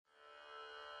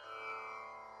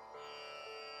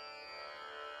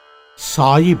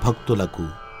సాయి భక్తులకు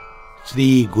శ్రీ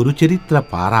గురుచరిత్ర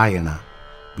పారాయణ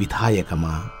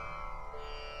విధాయకమా.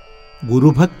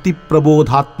 గురుభక్తి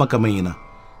ప్రబోధాత్మకమైన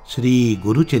శ్రీ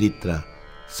గురుచరిత్ర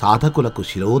సాధకులకు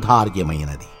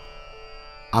శిరోధార్యమైనది.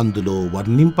 అందులో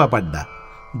వర్ణింపబడ్డ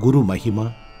గురు మహిమ,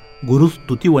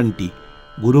 గురుస్తుతి వంటి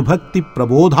గురుభక్తి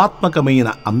ప్రబోధాత్మకమైన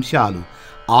అంశాలు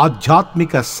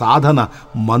ఆధ్యాత్మిక సాధన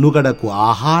మనుగడకు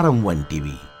ఆహారం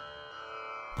వంటివి.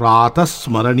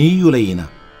 ప్రాతస్మరణీయులైన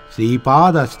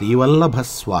శ్రీపాద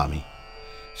శ్రీవల్లభస్వామి,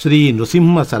 శ్రీ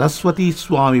నృసింహ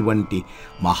సరస్వతీస్వామి వంటి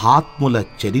మహాత్ముల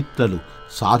చరిత్రలు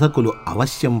సాధకులు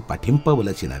అవశ్యం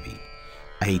పఠింపవలసినవి.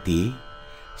 అయితే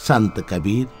సంత్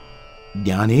కబీర్,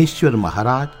 జ్ఞానేశ్వర్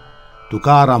మహారాజ్,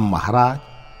 తుకారాం మహారాజ్,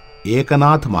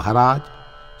 ఏకనాథ్ మహారాజ్,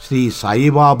 శ్రీ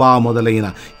సాయిబాబా మొదలైన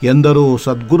ఎందరో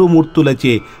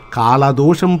సద్గురుమూర్తులచే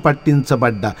కాలదోషం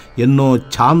పట్టించబడ్డ ఎన్నో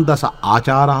ఛాందస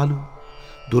ఆచారాలు,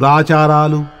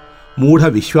 దురాచారాలు, మూఢ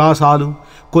విశ్వాసాలు,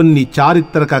 కొన్ని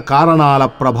చారిత్రక కారణాల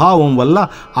ప్రభావం వల్ల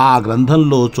ఆ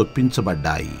గ్రంథంలో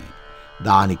చొప్పించబడ్డాయి.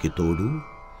 దానికి తోడు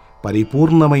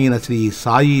పరిపూర్ణమైన శ్రీ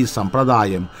సాయి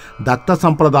సంప్రదాయం దత్త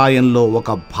సంప్రదాయంలో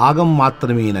ఒక భాగం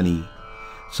మాత్రమేనని,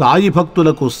 సాయి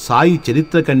భక్తులకు సాయి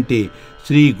చరిత్ర కంటే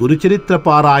శ్రీ గురుచరిత్ర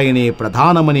పారాయణే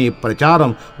ప్రధానమనే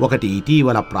ప్రచారం ఒకటి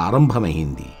ఇటీవల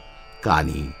ప్రారంభమైంది.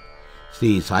 కానీ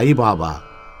శ్రీ సాయిబాబా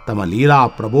తమ లీలా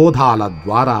ప్రబోధాల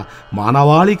ద్వారా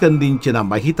మానవాళికందించిన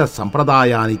మహిత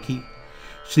సంప్రదాయానికి,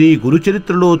 శ్రీ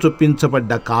గురుచరిత్రలో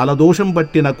చొప్పించబడ్డ కాలదోషం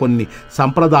పట్టిన కొన్ని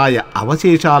సంప్రదాయ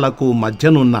అవశేషాలకు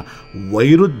మధ్యనున్న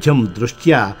వైరుధ్యం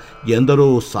దృష్ట్యా ఎందరో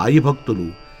సాయి భక్తులు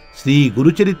శ్రీ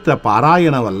గురుచరిత్ర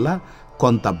పారాయణ వల్ల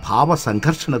కొంత భావ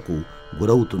సంఘర్షణకు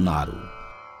గురవుతున్నారు.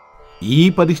 ఈ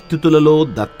పరిస్థితులలో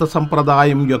దత్త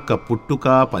సంప్రదాయం యొక్క పుట్టుక,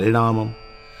 పరిణామం,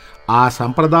 ఆ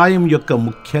సంప్రదాయం యొక్క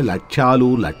ముఖ్య లక్ష్యాలు,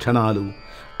 లక్షణాలు,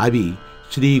 అవి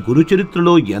శ్రీ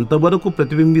గురుచరిత్రలో ఎంతవరకు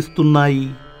ప్రతిబింబిస్తున్నాయి,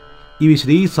 ఇవి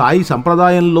శ్రీ సాయి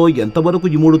సంప్రదాయంలో ఎంతవరకు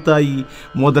ఇముడుతాయి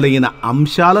మొదలైన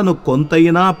అంశాలను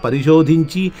కొంతైనా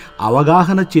పరిశోధించి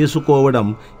అవగాహన చేసుకోవడం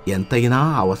ఎంతైనా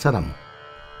అవసరం.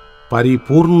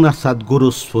 పరిపూర్ణ సద్గురు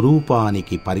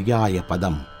స్వరూపానికి పర్యాయ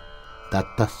పదం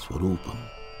దత్తస్వరూపం.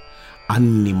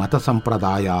 అన్ని మత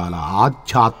సంప్రదాయాల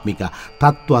ఆధ్యాత్మిక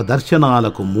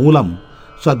తత్వదర్శనాలకు మూలం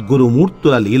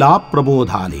సద్గురుమూర్తుల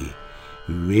లీలాప్రబోధాలే.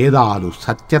 వేదాలు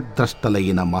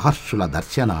సత్యద్రష్టలైన మహర్షుల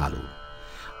దర్శనాలు.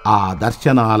 ఆ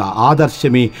దర్శనాల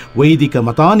ఆదర్శమే వైదిక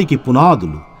మతానికి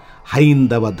పునాదులు,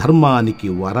 హైందవ ధర్మానికి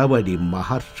వరవడి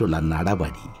మహర్షుల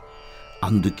నడవడి.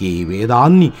 అందుకే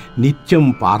వేదాన్ని నిత్యం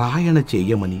పారాయణ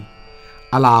చేయమని,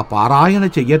 అలా పారాయణ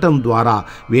చెయ్యటం ద్వారా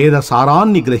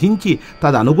వేదసారాన్ని గ్రహించి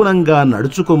తదనుగుణంగా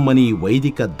నడుచుకొమ్మని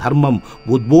వైదిక ధర్మం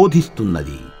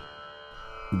ఉద్బోధిస్తున్నది.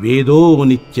 వేదో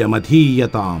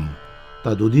నిత్యమధీయతాం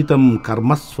తదుదితం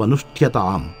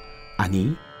కర్మస్వనుష్ఠ్యతాం అని.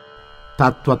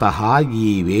 తత్వతః ఈ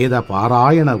వేద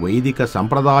పారాయణ వైదిక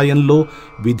సంప్రదాయంలో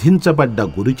విధించబడ్డ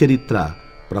గురుచరిత్ర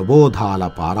ప్రబోధాల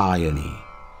పారాయణే.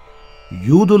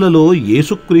 యూదులలో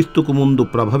యేసుక్రీస్తుకు ముందు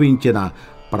ప్రభవించిన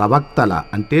ప్రవక్తల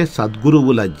అంటే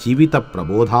సద్గురువుల జీవిత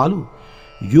ప్రబోధాలు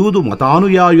యూదు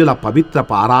మతానుయాయుల పవిత్ర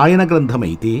పారాయణ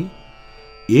గ్రంథమైతే,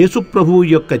 యేసుప్రభువు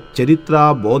యొక్క చరిత్ర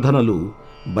బోధనలు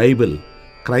బైబిల్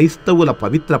క్రైస్తవుల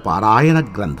పవిత్ర పారాయణ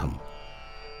గ్రంథం.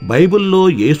 బైబిల్లో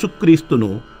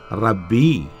యేసుక్రీస్తును రబ్బీ,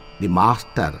 ది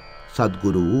మాస్టర్,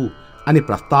 సద్గురువు అని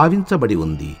ప్రస్తావించబడి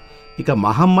ఉంది. ఇక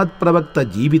మహమ్మద్ ప్రవక్త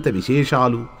జీవిత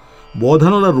విశేషాలు,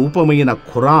 బోధనల రూపమైన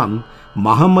ఖురాన్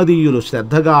మహమ్మదీయులు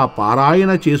శ్రద్ధగా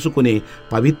పారాయణ చేసుకునే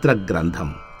పవిత్ర గ్రంథం.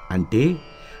 అంటే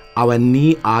అవన్నీ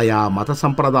ఆయా మత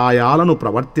సంప్రదాయాలను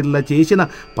ప్రవర్తిల్లచేసిన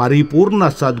పరిపూర్ణ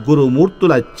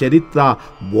సద్గురుమూర్తుల చరిత్ర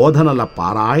బోధనల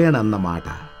పారాయణన్నమాట.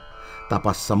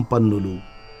 తపస్సంపన్నులు,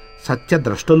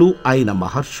 సత్యద్రష్టలు అయిన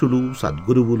మహర్షులు,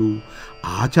 సద్గురువులు,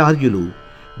 ఆచార్యులు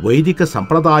వైదిక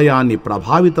సంప్రదాయాన్ని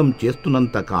ప్రభావితం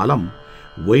చేస్తున్నంతకాలం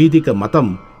వైదిక మతం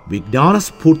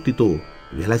విజ్ఞానస్ఫూర్తితో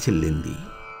విలసిల్లింది.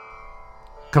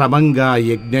 క్రమంగా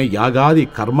యజ్ఞ యాగాది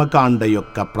కర్మకాండ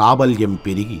యొక్క ప్రాబల్యం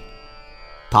పెరిగి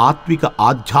తాత్విక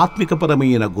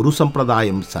ఆధ్యాత్మికపరమైన గురు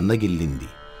సంప్రదాయం సన్నగిల్లింది.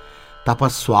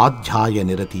 తపస్వాధ్యాయ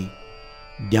నిరతి,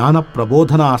 జ్ఞాన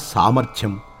ప్రబోధనా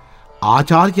సామర్థ్యం,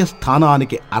 ఆచార్య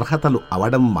స్థానానికి అర్హతలు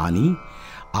అవడం మాని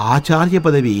ఆచార్య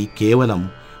పదవి కేవలం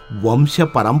వంశ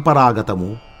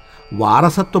పరంపరాగతము,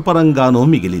 వారసత్వపరంగానో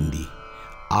మిగిలింది.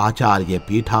 ఆచార్య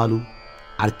పీఠాలు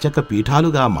అర్చక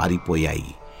పీఠాలుగా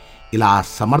మారిపోయాయి. ఇలా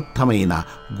సమర్థమైన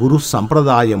గురు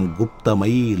సంప్రదాయం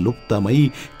గుప్తమై, లుప్తమై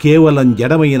కేవలం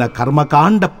జడమైన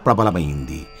కర్మకాండ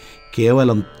ప్రబలమైంది.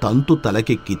 కేవలం తంతు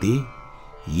తలకెక్కితే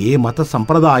ఏ మత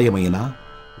సంప్రదాయమైనా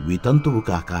వితంతువు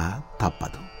కాక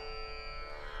తప్పదు.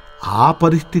 ఆ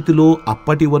పరిస్థితిలో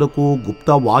అప్పటి వరకు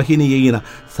గుప్తవాహిని అయిన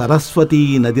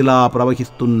సరస్వతీ నదిలా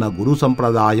ప్రవహిస్తున్న గురు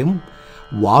సంప్రదాయం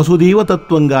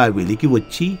వాసుదేవతత్వంగా వెలికి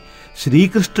వచ్చి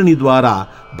శ్రీకృష్ణుని ద్వారా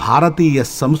భారతీయ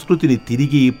సంస్కృతిని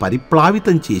తిరిగి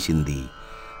పరిప్లావితం చేసింది.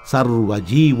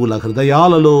 సర్వజీవుల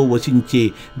హృదయాలలో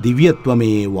వసించే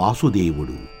దివ్యత్వమే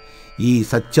వాసుదేవుడు. ఈ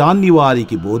సత్యాన్ని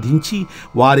వారికి బోధించి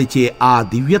వారిచే ఆ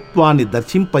దివ్యత్వాన్ని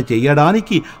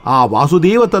దర్శింపచేయడానికి ఆ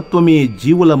వాసుదేవతత్వమే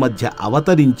జీవుల మధ్య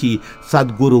అవతరించి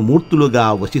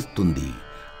సద్గురుమూర్తులుగా వసిస్తుంది.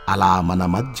 అలా మన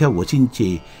మధ్య వసించే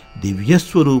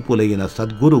దివ్యస్వరూపులైన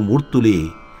సద్గురుమూర్తులే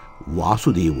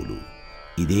వాసుదేవులు.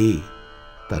 ఇదే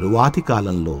తరువాతి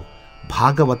కాలంలో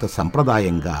భాగవత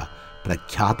సంప్రదాయంగా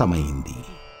ప్రఖ్యాతమైంది.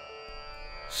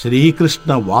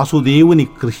 శ్రీకృష్ణ వాసుదేవుని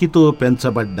కృషితో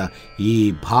పెంచబడ్డ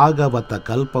ఈ భాగవత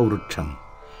కల్పవృక్షం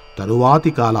తరువాతి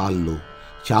కాలాల్లో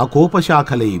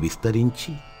శాఖోపశాఖలై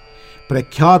విస్తరించి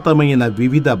ప్రఖ్యాతమైన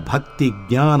వివిధ భక్తి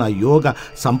జ్ఞాన యోగ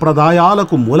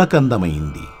సంప్రదాయాలకు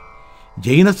మూలకందమైంది.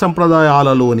 జైన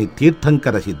సంప్రదాయాలలోని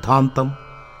తీర్థంకర సిద్ధాంతం,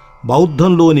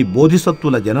 బౌద్ధంలోని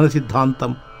బోధిసత్వుల జనన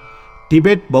సిద్ధాంతం,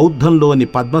 టిబెట్ బౌద్ధంలోని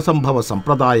పద్మసంభవ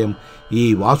సంప్రదాయం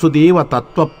ఈ వాసుదేవ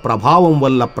తత్వ ప్రభావం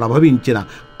వల్ల ప్రభవించిన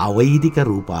అవైదిక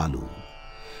రూపాలు.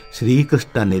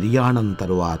 శ్రీకృష్ణ నిర్యాణం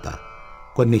తరువాత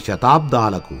కొన్ని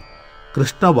శతాబ్దాలకు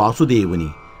కృష్ణ వాసుదేవుని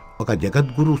ఒక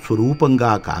జగద్గురు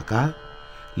స్వరూపంగా కాక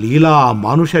లీలా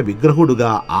మానుష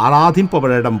విగ్రహుడుగా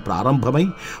ఆరాధింపబడడం ప్రారంభమై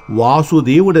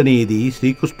వాసుదేవుడనేది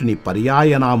శ్రీకృష్ణుని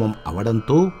పర్యాయనామం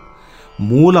అవడంతో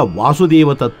మూల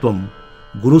వాసుదేవతత్వం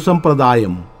గురు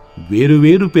సంప్రదాయం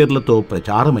వేరువేరు పేర్లతో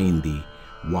ప్రచారమైంది.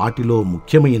 వాటిలో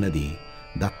ముఖ్యమైనది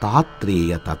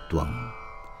దత్తాత్రేయ తత్వం.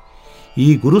 ఈ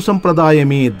గురు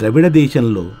సంప్రదాయమే ద్రవిడ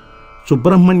దేశంలో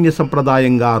సుబ్రహ్మణ్య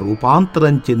సంప్రదాయంగా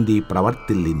రూపాంతరం చెంది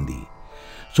ప్రవర్తిల్లింది.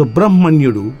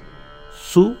 సుబ్రహ్మణ్యుడు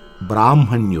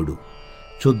సుబ్రాహ్మణ్యుడు,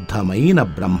 శుద్ధమైన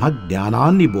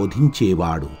బ్రహ్మజ్ఞానాన్ని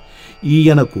బోధించేవాడు.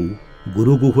 ఈయనకు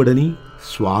గురుగుహుడని,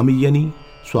 స్వామియని,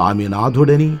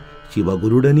 స్వామినాథుడని,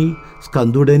 శివగురుడని,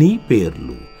 స్కందుడని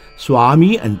పేర్లు.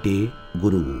 స్వామి అంటే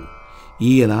గురువు,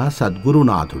 ఈయన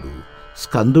సద్గురునాథుడు.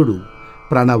 స్కందుడు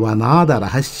ప్రణవనాద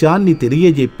రహస్యాన్ని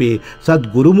తెలియజెప్పే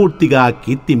సద్గురుమూర్తిగా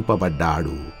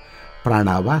కీర్తింపబడ్డాడు.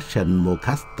 ప్రణవ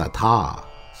షణ్ముఖస్తథా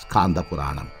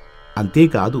స్కాందపురాణం.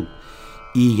 అంతేకాదు,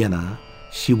 ఈయన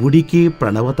శివుడికే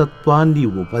ప్రణవతత్వాన్ని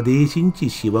ఉపదేశించి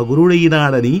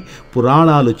శివగురుడైనాడని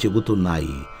పురాణాలు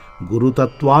చెబుతున్నాయి.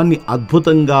 గురుతత్వాన్ని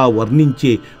అద్భుతంగా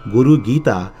వర్ణించే గురుగీత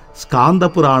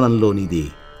స్కాందపురాణంలోనిదే.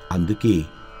 అందుకే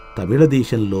తమిళ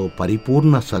దేశంలో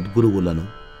పరిపూర్ణ సద్గురువులను,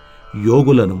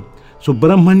 యోగులను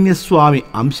సుబ్రహ్మణ్యస్వామి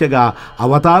అంశగా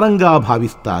అవతారంగా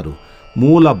భావిస్తారు.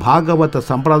 మూల భాగవత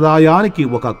సంప్రదాయానికి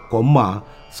ఒక కొమ్మ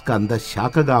స్కంద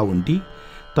శాఖగా ఉండి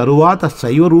తరువాత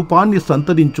శైవ రూపాన్ని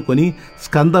సంతరించుకొని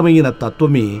స్కందమైన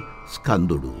తత్వమే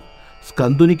స్కందుడు.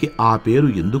 స్కందునికి ఆ పేరు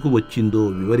ఎందుకు వచ్చిందో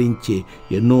వివరించే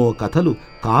ఎన్నో కథలు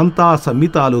కాంతా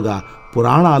సంహితాలుగా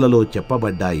పురాణాలలో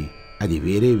చెప్పబడ్డాయి. అది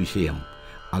వేరే విషయం.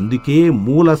 అందుకే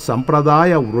మూల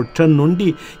సంప్రదాయ వృక్షం నుండి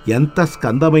ఎంత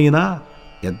స్కందమైనా,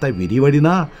 ఎంత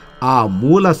విడివడినా ఆ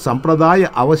మూల సంప్రదాయ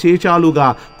అవశేషాలుగా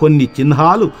కొన్ని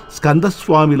చిహ్నాలు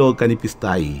స్కందస్వామిలో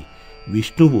కనిపిస్తాయి.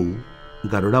 విష్ణువు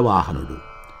గరుడవాహనుడు,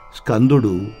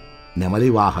 స్కందుడు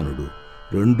నెమలివాహనుడు.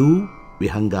 రెండూ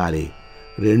విహంగాలే.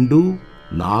 రెండూ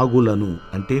నాగులను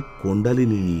అంటే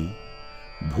కొండలిని,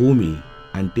 భూమి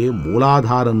అంటే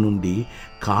మూలాధారం నుండి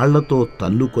కాళ్లతో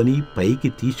తన్నుకొని పైకి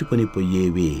తీసుకొని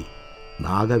పోయేవే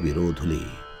నాగ విరోధులే.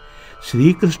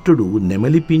 శ్రీకృష్ణుడు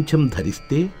నెమలి పింఛం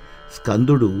ధరిస్తే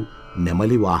స్కందుడు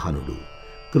నెమలి వాహనుడు.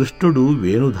 కృష్ణుడు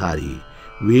వేణుధారి,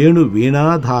 వేణు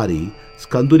వీణాధారి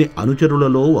స్కందుని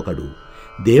అనుచరులలో ఒకడు.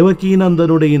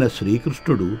 దేవకీనందనుడైన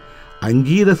శ్రీకృష్ణుడు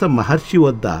అంగీరస మహర్షి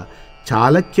వద్ద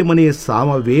చాళక్యమనే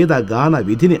సామవేద గాన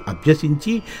విధిని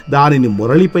అభ్యసించి దానిని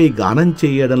మురళిపై గానం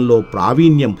చేయడంలో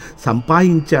ప్రావీణ్యం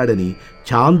సంపాదించాడని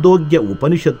ఛాందోగ్య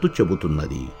ఉపనిషత్తు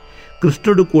చెబుతున్నది.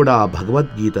 కృష్ణుడు కూడా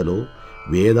భగవద్గీతలో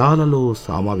వేదాలలో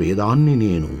సామవేదాన్ని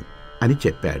నేను అని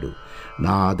చెప్పాడు.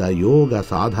 నాదయోగ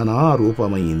సాధనా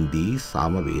రూపమైంది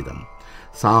సామవేదం.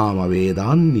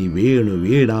 సామవేదాన్ని వేణు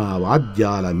వీణా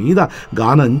వాద్యాల మీద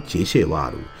గానం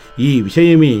చేసేవారు. ఈ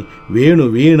విషయమే వేణు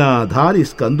వీణాధారి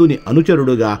స్కందుని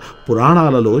అనుచరుడుగా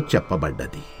పురాణాలలో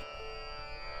చెప్పబడ్డది.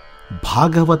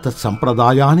 భాగవత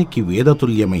సంప్రదాయానికి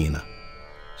వేదతుల్యమైన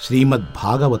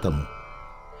శ్రీమద్భాగవతము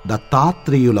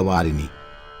దత్తాత్రేయుల వారిని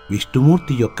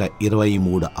విష్ణుమూర్తి యొక్క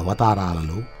 23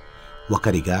 అవతారాలలో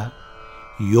ఒకరిగా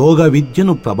యోగ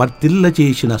విద్యను ప్రవర్తిల్ల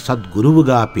చేసిన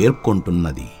సద్గురువుగా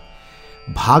పేర్కొంటున్నది.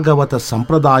 భాగవత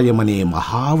సంప్రదాయమనే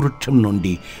మహావృక్షం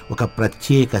నుండి ఒక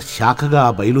ప్రత్యేక శాఖగా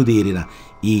బయలుదేరిన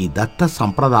ఈ దత్త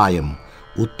సంప్రదాయం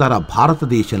ఉత్తర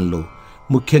భారతదేశంలో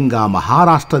ముఖ్యంగా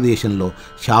మహారాష్ట్ర దేశంలో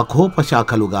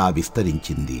శాఖోపశాఖలుగా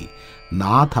విస్తరించింది.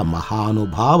 నాథ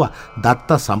మహానుభావ దత్త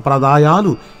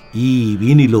సంప్రదాయాలు ఈ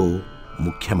వీనిలో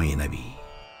ముఖ్యమైనవి.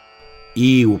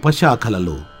 ఈ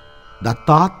ఉపశాఖలలో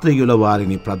దత్తాత్రేయుల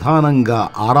వారిని ప్రధానంగా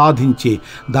ఆరాధించే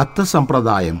దత్త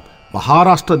సంప్రదాయం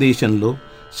మహారాష్ట్ర దేశంలో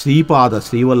శ్రీపాద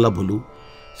శ్రీవల్లభులు,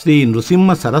 శ్రీ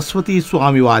నృసింహ సరస్వతీ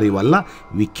స్వామి వారి వల్ల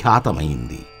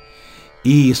విఖ్యాతమైంది.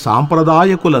 ఈ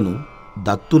సాంప్రదాయకులను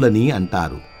దత్తులని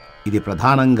అంటారు. ఇది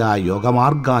ప్రధానంగా యోగ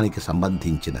మార్గానికి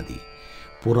సంబంధించినది.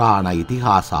 పురాణ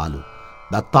ఇతిహాసాలు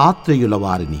దత్తాత్రేయుల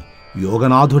వారిని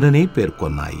యోగనాథుడనే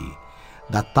పేర్కొన్నాయి.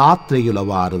 దత్తాత్రేయుల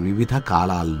వారు వివిధ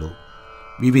కాలాల్లో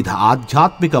వివిధ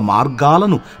ఆధ్యాత్మిక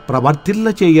మార్గాలను ప్రవర్తిల్ల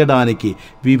చేయడానికి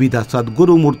వివిధ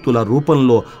సద్గురుమూర్తుల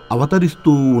రూపంలో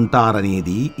అవతరిస్తూ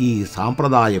ఉంటారనేది ఈ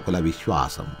సాంప్రదాయకుల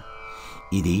విశ్వాసం.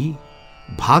 ఇది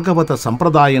భాగవత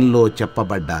సంప్రదాయంలో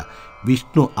చెప్పబడ్డ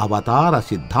విష్ణు అవతార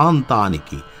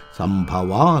సిద్ధాంతానికి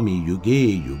సంభవామి యుగే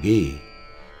యుగే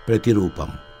ప్రతిరూపం.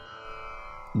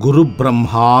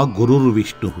 గురుబ్రహ్మ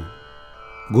గురుర్విష్ణు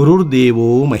గురుర్దేవో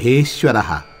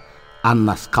మహేశ్వరః అన్న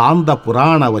స్కాంద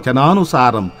పురాణ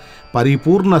వచనానుసారం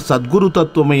పరిపూర్ణ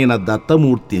సద్గురుతత్వమైన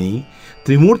దత్తమూర్తిని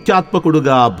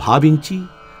త్రిమూర్త్యాత్మకుడుగా భావించి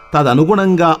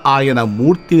తదనుగుణంగా ఆయన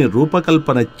మూర్తిని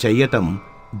రూపకల్పన చెయ్యటం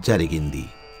జరిగింది.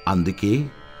 అందుకే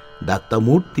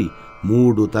దత్తమూర్తి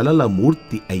 3 తలల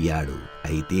మూర్తి అయ్యాడు.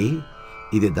 అయితే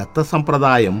ఇది దత్త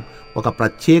సంప్రదాయం ఒక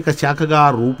ప్రత్యేక శాఖగా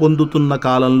రూపొందుతున్న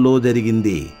కాలంలో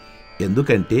జరిగింది.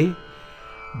 ఎందుకంటే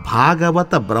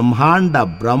భాగవత బ్రహ్మాండ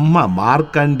బ్రహ్మ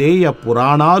మార్కండేయ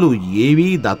పురాణాలు ఏవీ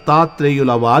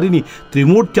దత్తాత్రేయుల వారిని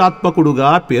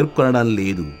త్రిమూర్త్యాత్మకుడుగా పేర్కొనడం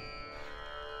లేదు.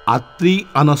 అత్రి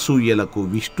అనసూయలకు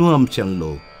విష్ణు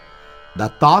అంశంలో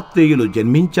దత్తాత్రేయులు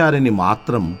జన్మించారని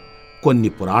మాత్రం కొన్ని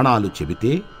పురాణాలు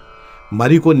చెబితే,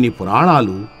 మరికొన్ని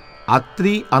పురాణాలు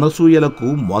అత్రి అనసూయలకు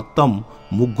మొత్తం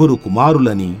 3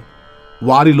 కుమారులని,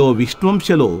 వారిలో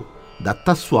విష్ణువంశలో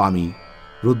దత్తస్వామి,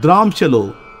 రుద్రాంశలో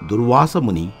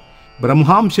దుర్వాసముని,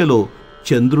 బ్రహ్మాంశలో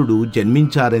చంద్రుడు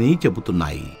జన్మించారని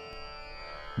చెబుతున్నాయి.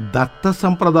 దత్త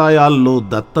సంప్రదాయాల్లో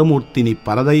దత్తమూర్తిని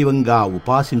పరదైవంగా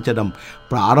ఉపాసించడం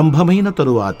ప్రారంభమైన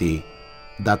తరువాతే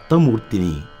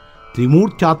దత్తమూర్తిని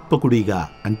త్రిమూర్త్యాత్మకుడిగా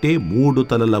అంటే 3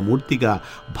 తలల మూర్తిగా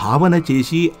భావన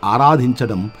చేసి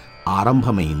ఆరాధించడం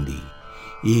ఆరంభమైంది.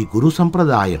 ఈ గురు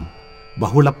సంప్రదాయం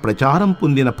బహుళ ప్రచారం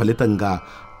పొందిన ఫలితంగా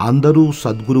అందరూ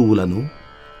సద్గురువులను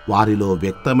వారిలో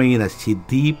వ్యక్తమైన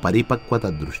సిద్ధి పరిపక్వత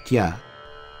దృష్ట్యా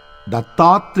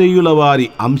దత్తాత్రేయుల వారి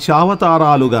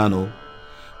అంశావతారాలుగానో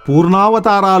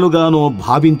పూర్ణావతారాలుగానో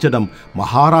భావించడం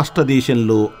మహారాష్ట్ర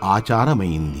దేశంలో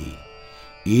ఆచారమైంది.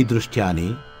 ఈ దృష్ట్యానే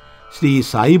శ్రీ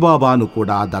సాయిబాబాను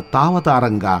కూడా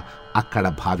దత్తావతారంగా అక్కడ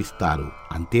భావిస్తారు.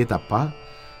 అంతే తప్ప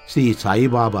శ్రీ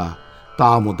సాయిబాబా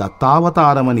తాము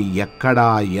దత్తావతారమని ఎక్కడా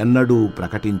ఎన్నడూ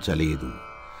ప్రకటించలేదు.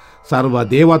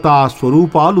 సర్వదేవతా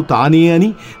స్వరూపాలు తానే అని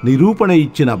నిరూపణ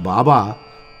ఇచ్చిన బాబా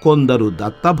కొందరు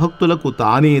దత్తభక్తులకు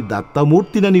తానే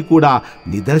దత్తమూర్తినని కూడా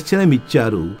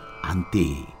నిదర్శనమిచ్చారు. అంతే.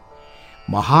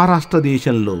 మహారాష్ట్ర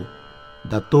దేశంలో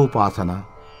దత్తోపాసన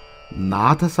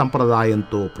నాథ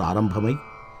సంప్రదాయంతో ప్రారంభమై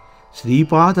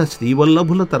శ్రీపాద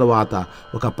శ్రీవల్లభుల తర్వాత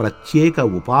ఒక ప్రత్యేక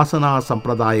ఉపాసనా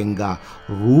సంప్రదాయంగా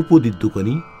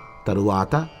రూపుదిద్దుకొని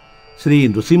తరువాత శ్రీ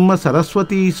నృసింహ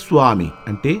సరస్వతీ స్వామి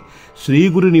అంటే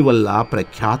శ్రీగురుని వల్ల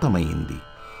ప్రఖ్యాతమైంది.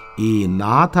 ఈ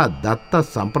నాథ దత్త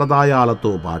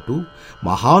సంప్రదాయాలతో పాటు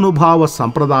మహానుభావ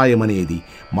సంప్రదాయమనేది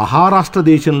మహారాష్ట్ర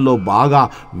దేశంలో బాగా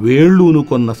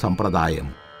వేళ్ళూనుకొన్న సంప్రదాయం.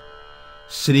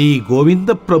 శ్రీ గోవింద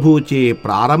ప్రభుచే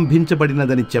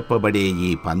ప్రారంభించబడినదని చెప్పబడే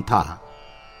ఈ పంథ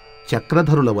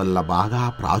చక్రధరుల వల్ల బాగా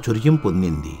ప్రాచుర్యం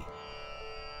పొందింది.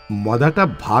 మొదట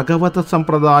భాగవత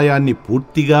సంప్రదాయాన్ని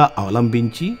పూర్తిగా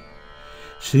అవలంబించి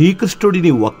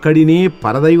శ్రీకృష్ణుడిని ఒక్కడినే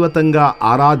పరదైవతంగా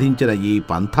ఆరాధించిన ఈ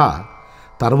పంథ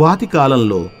తర్వాతి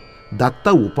కాలంలో దత్త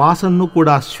ఉపాసనను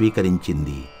కూడా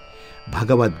స్వీకరించింది.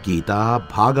 భగవద్గీత,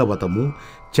 భాగవతము,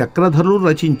 చక్రధరులు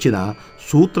రచించిన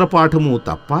సూత్రపాఠము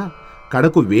తప్ప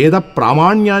కడకు వేద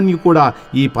ప్రామాణ్యాన్ని కూడా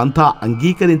ఈ పంథ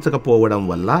అంగీకరించకపోవడం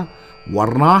వల్ల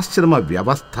వర్ణాశ్రమ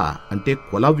వ్యవస్థ అంటే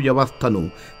కుల వ్యవస్థను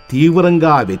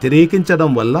తీవ్రంగా వ్యతిరేకించడం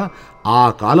వల్ల ఆ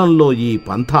కాలంలో ఈ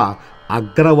పంథ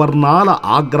అగ్రవర్ణాల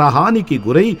ఆగ్రహానికి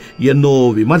గురై ఎన్నో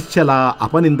విమర్శల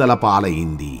అపనిందల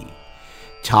పాలైంది.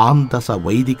 ఛాందస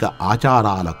వైదిక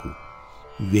ఆచారాలకు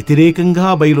వ్యతిరేకంగా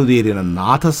బయలుదేరిన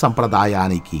నాథ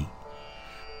సంప్రదాయానికి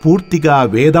పూర్తిగా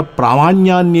వేద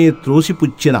ప్రామాణ్యాన్నే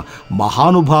త్రోసిపుచ్చిన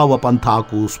మహానుభావ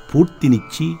పంథాకు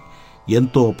స్ఫూర్తినిచ్చి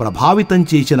ఎంతో ప్రభావితం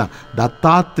చేసిన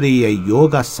దత్తాత్రేయ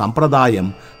యోగ సంప్రదాయం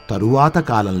తరువాత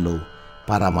కాలంలో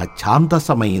పరమ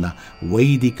ఛాందసమైన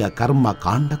వైదిక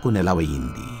కర్మకాండకు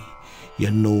నెలవయింది.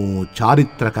 ఎన్నో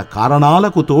చారిత్రక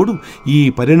కారణాలకు తోడు ఈ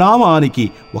పరిణామానికి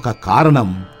ఒక కారణం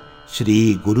శ్రీ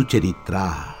గురుచరిత్ర.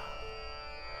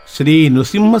 శ్రీ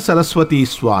నృసింహ సరస్వతీ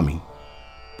స్వామి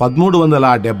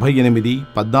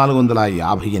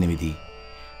 1378-1458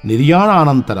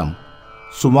 నిర్యాణానంతరం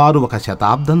సుమారు ఒక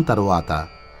శతాబ్దం తరువాత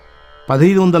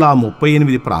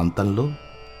 1538 ప్రాంతంలో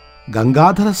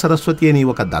గంగాధర సరస్వతి అని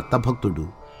ఒక దత్తభక్తుడు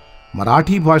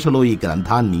మరాఠీ భాషలో ఈ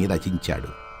గ్రంథాన్ని రచించాడు.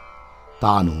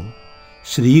 తాను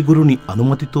శ్రీగురుని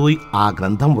అనుమతితో ఆ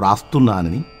గ్రంథం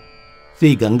వ్రాస్తున్నానని శ్రీ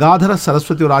గంగాధర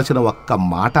సరస్వతి వ్రాసిన ఒక్క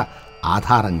మాట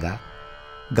ఆధారంగా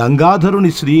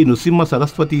గంగాధరుని శ్రీ నృసింహ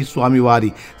సరస్వతీ స్వామివారి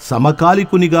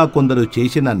సమకాలికునిగా కొందరు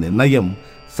చేసిన నిర్ణయం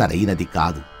సరైనది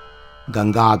కాదు.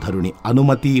 గంగాధరుని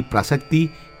అనుమతి ప్రసక్తి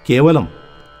కేవలం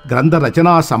గ్రంథ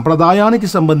రచనా సంప్రదాయానికి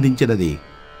సంబంధించినదే.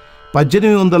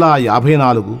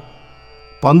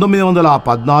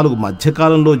 1854-1914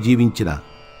 మధ్యకాలంలో జీవించిన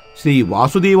శ్రీ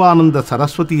వాసుదేవానంద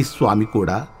సరస్వతీ స్వామి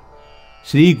కూడా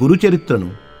శ్రీ గురుచరిత్రను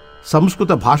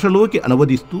సంస్కృత భాషలోకి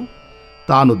అనువదిస్తూ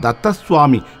తాను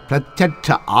దత్తస్వామి ప్రత్యక్ష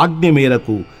ఆజ్ఞ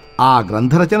మేరకు ఆ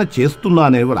గ్రంథరచన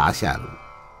చేస్తున్నానని రాశారు.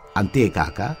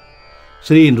 అంతేకాక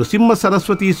శ్రీ నృసింహ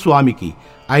సరస్వతీ స్వామికి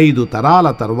 5 తరాల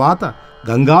తర్వాత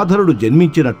గంగాధరుడు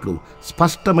జన్మించినట్లు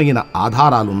స్పష్టమైన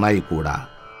ఆధారాలున్నాయి కూడా.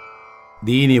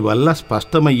 దీనివల్ల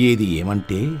స్పష్టమయ్యేది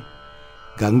ఏమంటే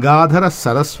గంగాధర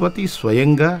సరస్వతి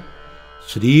స్వయంగా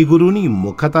శ్రీగురుని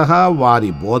ముఖతః వారి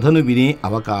బోధను వినే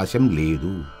అవకాశం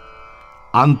లేదు.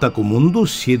 అంతకు ముందు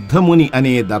సిద్ధముని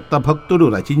అనే దత్తభక్తుడు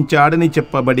రచించాడని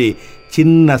చెప్పబడే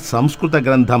చిన్న సంస్కృత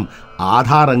గ్రంథం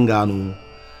ఆధారంగాను,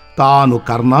 తాను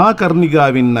కర్ణాకర్ణిగా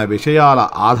విన్న విషయాల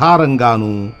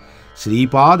ఆధారంగాను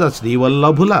శ్రీపాద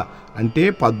శ్రీవల్లభుల అంటే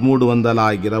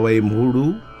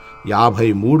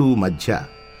 1323-53 మధ్య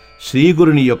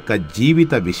శ్రీగురుని యొక్క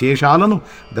జీవిత విశేషాలను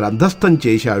గ్రంథస్థం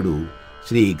చేశాడు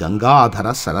శ్రీ గంగాధర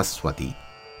సరస్వతి.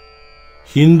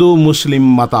 హిందూ ముస్లిం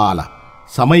మతాల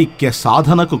సమైక్య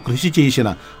సాధనకు కృషి చేసిన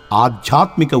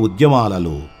ఆధ్యాత్మిక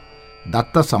ఉద్యమాలలో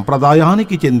దత్త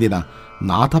సంప్రదాయానికి చెందిన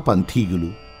నాథపంథీయులు,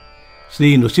 శ్రీ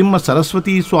నృసింహ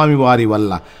సరస్వతీ స్వామివారి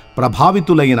వల్ల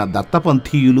ప్రభావితులైన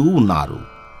దత్తపంథీయులు ఉన్నారు.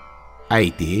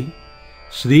 అయితే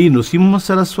శ్రీ నృసింహ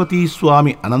సరస్వతీ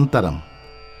స్వామి అనంతరం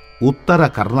ఉత్తర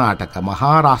కర్ణాటక,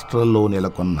 మహారాష్ట్రల్లో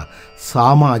నెలకొన్న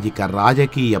సామాజిక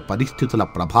రాజకీయ పరిస్థితుల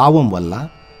ప్రభావం వల్ల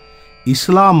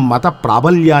ఇస్లాం మత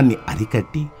ప్రాబల్యాన్ని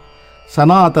అరికట్టి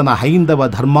సనాతన హైందవ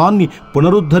ధర్మాన్ని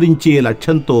పునరుద్ధరించే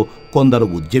లక్ష్యంతో కొందరు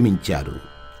ఉద్యమించారు.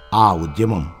 ఆ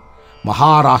ఉద్యమం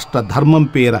మహారాష్ట్ర ధర్మం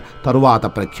పేర తరువాత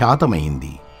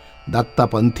ప్రఖ్యాతమైంది.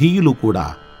 దత్తపంథీయులు కూడా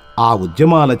ఆ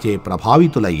ఉద్యమాలచే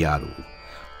ప్రభావితులయ్యారు.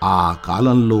 ఆ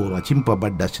కాలంలో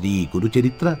రచింపబడ్డ శ్రీ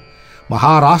గురుచరిత్ర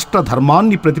మహారాష్ట్ర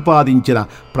ధర్మాన్ని ప్రతిపాదించిన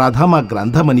ప్రథమ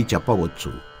గ్రంథమని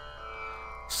చెప్పవచ్చు.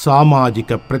 సామాజిక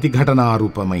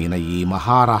ప్రతిఘటనారూపమైన ఈ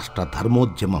మహారాష్ట్ర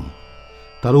ధర్మోద్యమం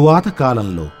తరువాత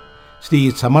కాలంలో శ్రీ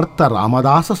సమర్థ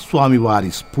రామదాస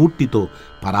స్వామివారి స్ఫూర్తితో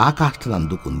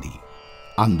పరాకాష్ఠనందుకుంది.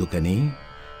 అందుకనే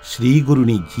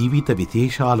శ్రీగురుని జీవిత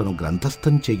విశేషాలను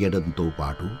గ్రంథస్థం చెయ్యడంతో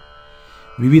పాటు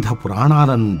వివిధ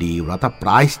పురాణాల నుండి వ్రత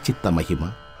ప్రాయశ్చిత్త మహిమ,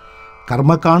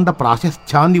 కర్మకాండ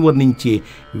ప్రాశస్త్యాన్ని వర్ణించే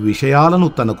విషయాలను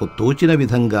తనకు తోచిన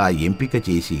విధంగా ఎంపిక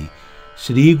చేసి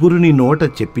శ్రీగురుని నోట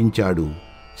చెప్పించాడు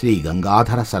శ్రీ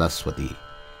గంగాధర సరస్వతి.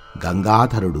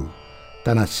 గంగాధరుడు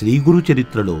తన శ్రీగురు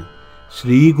చరిత్రలో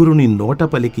శ్రీగురుని నోట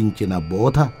పలికించిన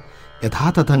బోధ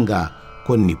యథాతథంగా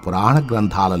కొన్ని పురాణ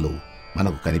గ్రంథాలలో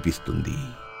మనకు కనిపిస్తుంది.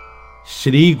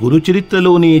 శ్రీ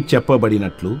గురుచరిత్రలోనే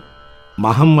చెప్పబడినట్లు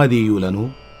మహమ్మదీయులను,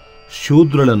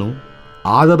 శూద్రులను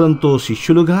ఆదరంతో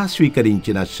శిష్యులుగా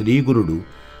స్వీకరించిన శ్రీగురుడు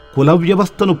కుల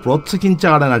వ్యవస్థను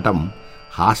ప్రోత్సహించాడనటం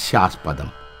హాస్యాస్పదం.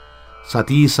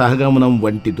 సతీ సహగమనం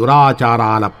వంటి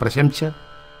దురాచారాల ప్రశంస,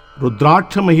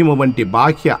 రుద్రాక్షమహిమ వంటి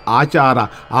బాహ్య ఆచార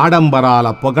ఆడంబరాల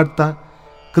పొగడ్త,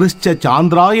 కృశ్చ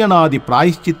చాంద్రాయణాది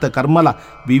ప్రాయశ్చిత్త కర్మల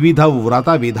వివిధ వ్రత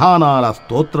విధానాల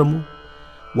స్తోత్రము,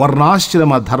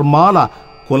 వర్ణాశ్రమ ధర్మాల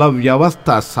కుల వ్యవస్థ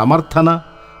సమర్థన,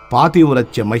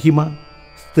 పాతివ్రత్య మహిమ,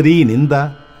 స్త్రీ నింద,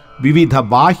 వివిధ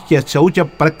బాహ్య శౌచ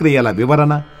ప్రక్రియల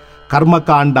వివరణ,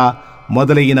 కర్మకాండ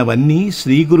మొదలైనవన్నీ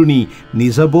శ్రీగురుని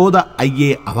నిజబోధ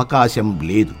అయ్యే అవకాశం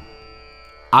లేదు.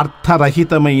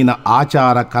 అర్థరహితమైన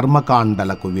ఆచార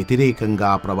కర్మకాండలకు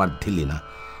వ్యతిరేకంగా ప్రవర్ధిల్లిన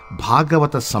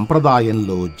భాగవత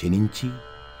సంప్రదాయంలో జనించి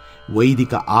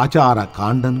వైదిక ఆచార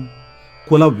కాండను,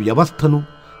 కుల వ్యవస్థను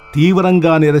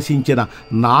తీవ్రంగా నిరసించిన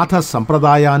నాథ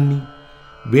సంప్రదాయాన్ని,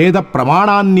 వేద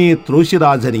ప్రమాణాన్నే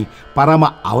త్రోసిరాజని పరమ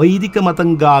అవైదిక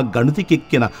మతంగా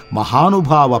గణుతికెక్కిన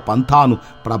మహానుభావ పంథాను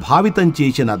ప్రభావితం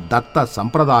చేసిన దత్త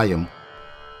సంప్రదాయం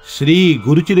శ్రీ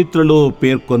గురుచరిత్రలో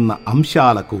పేర్కొన్న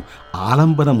అంశాలకు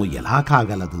ఆలంబనము ఎలా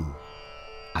కాగలదు?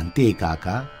 అంతేకాక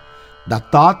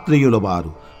దత్తాత్రేయుల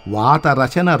వారు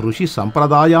వాతరచన ఋషి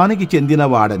సంప్రదాయానికి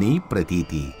చెందినవాడని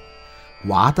ప్రతీతి.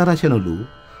 వాతరచనులు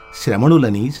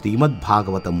శ్రమణులని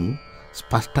శ్రీమద్భాగవతము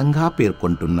స్పష్టంగా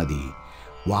పేర్కొంటున్నది.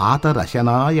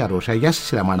 వాతరచనాయ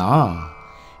ఋషయశ్రమణ.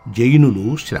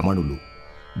 జైనులు శ్రమణులు.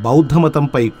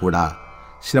 బౌద్ధమతంపై కూడా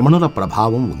శ్రమణుల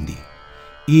ప్రభావం ఉంది.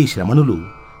 ఈ శ్రమణులు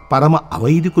పరమ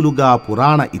అవైదికులుగా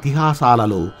పురాణ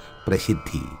ఇతిహాసాలలో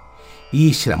ప్రసిద్ధి.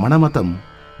 ఈ శ్రమణమతం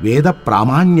వేద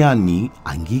ప్రామాణ్యాన్ని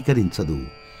అంగీకరించదు.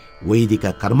 వైదిక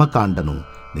కర్మకాండను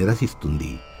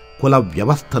నిరసిస్తుంది. కుల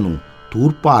వ్యవస్థను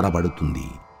తూర్పారబడుతుంది.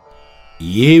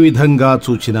 ఏ విధంగా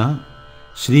చూచినా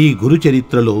శ్రీ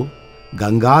గురుచరిత్రలో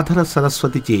గంగాధర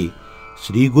సరస్వతిచే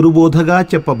శ్రీ గురుబోధగా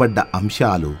చెప్పబడ్డ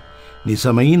అంశాలు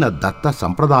నిజమైన దత్త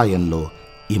సంప్రదాయంలో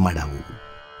ఇమడవు.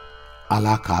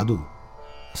 అలా కాదు.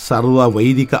 సర్వ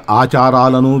వైదిక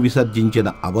ఆచారాలను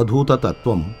విసర్జించిన అవధూత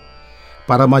తత్వం,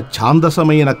 పరమ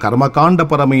ఛాందసమైన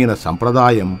కర్మకాండపరమైన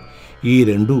సంప్రదాయం, ఈ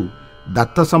రెండు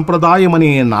దత్త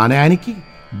సంప్రదాయమనే నాణ్యానికి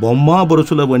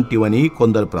బొమ్మాబొరుసుల వంటివని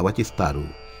కొందరు ప్రవచిస్తారు.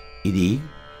 ఇది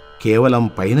కేవలం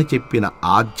పైన చెప్పిన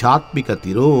ఆధ్యాత్మిక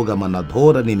తిరోగమన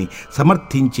ధోరణిని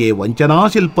సమర్థించే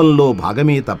వంచనాశిల్పంలో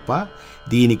భాగమే తప్ప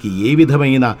దీనికి ఏ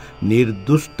విధమైన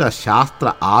నిర్దుష్ట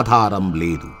శాస్త్ర ఆధారం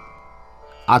లేదు.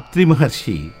 అత్రి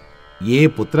మహర్షి ఏ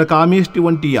పుత్రకామేష్టి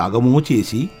వంటి యాగమో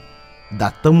చేసి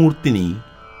దత్తమూర్తిని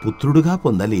పుత్రుడుగా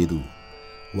పొందలేదు.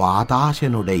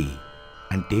 వాతాశనుడై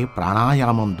అంటే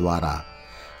ప్రాణాయామం ద్వారా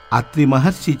అత్రి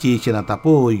మహర్షి చేసిన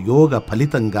తపోయోగ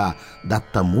ఫలితంగా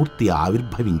దత్తమూర్తి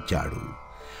ఆవిర్భవించాడు.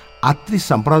 అత్రి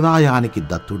సంప్రదాయానికి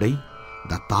దత్తుడై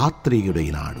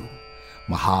దత్తాత్రేయుడైనాడు.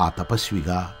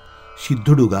 మహాతపస్విగా,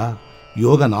 సిద్ధుడుగా,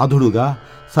 యోగనాథుడుగా,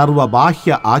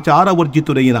 సర్వబాహ్య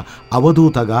ఆచారవర్జితుడైన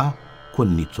అవధూతగా,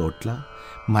 కొన్ని చోట్ల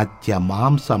మధ్య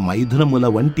మాంస మైథునముల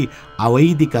వంటి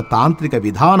అవైదిక తాంత్రిక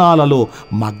విధానాలలో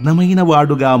మగ్నమైన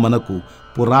వాడుగా మనకు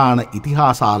పురాణ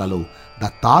ఇతిహాసాలలో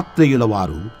దత్తాత్రేయుల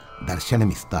వారు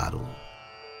దర్శనమిస్తారు.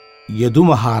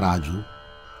 యదుమహారాజు,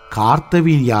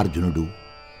 కార్తవీర్యార్జునుడు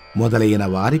మొదలైన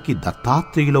వారికి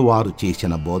దత్తాత్రేయుల వారు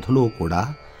చేసిన బోధలో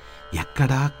కూడా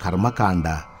ఎక్కడా కర్మకాండ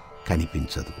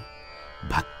కనిపించదు.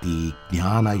 భక్తి,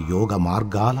 జ్ఞాన, యోగ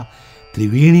మార్గాల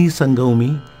త్రివేణీ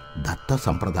సంగమమే దత్త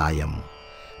సంప్రదాయం.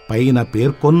 పైన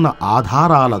పేర్కొన్న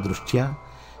ఆధారాల దృష్ట్యా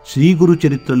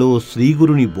శ్రీగురుచరిత్రలో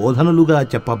శ్రీగురుని బోధనలుగా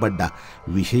చెప్పబడ్డ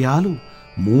విషయాలు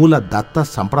మూల దత్త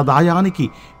సంప్రదాయానికి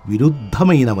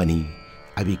విరుద్ధమైనవని,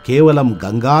 అవి కేవలం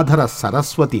గంగాధర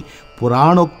సరస్వతి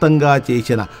పురాణోక్తంగా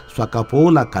చేసిన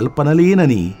స్వకపోల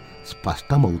కల్పనలేనని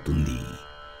స్పష్టమవుతుంది.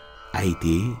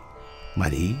 అయితే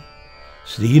మరి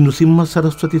శ్రీ నృసింహ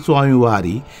సరస్వతి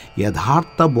స్వామివారి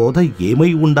యథార్థ బోధ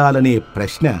ఏమై ఉండాలనే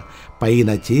ప్రశ్న పైన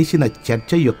చేసిన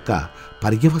చర్చ యొక్క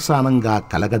పర్యవసానంగా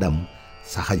కలగడం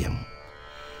సహజం.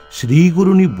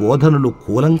 శ్రీగురుని బోధనలు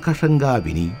కూలంకషంగా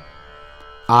విని,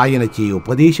 ఆయనచే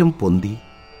ఉపదేశం పొంది,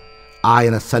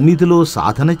 ఆయన సన్నిధిలో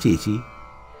సాధన చేసి,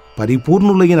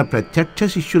 పరిపూర్ణులైన ప్రత్యక్ష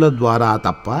శిష్యుల ద్వారా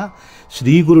తప్ప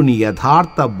శ్రీగురుని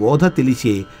యథార్థ బోధ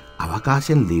తెలిసే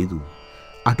అవకాశం లేదు.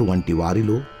 అటువంటి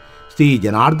వారిలో శ్రీ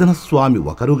జనార్దన స్వామి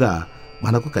ఒకరుగా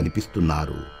మనకు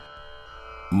కనిపిస్తున్నారు.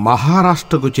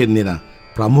 మహారాష్ట్రకు చెందిన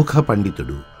ప్రముఖ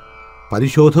పండితుడు,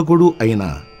 పరిశోధకుడు అయిన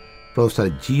ప్రొఫెసర్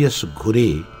జిఎస్ ఘురే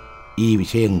ఈ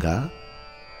విషయంగా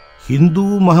హిందూ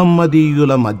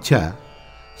మహమ్మదీయుల మధ్య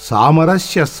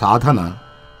సామరస్య సాధన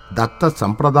దత్త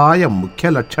సంప్రదాయ ముఖ్య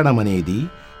లక్షణమనేది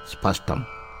స్పష్టం.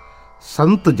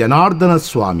 సంత్ జనార్దన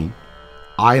స్వామి,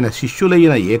 ఆయన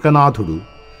శిష్యులైన ఏకనాథుడు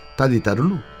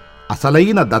తదితరులు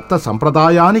అసలైన దత్త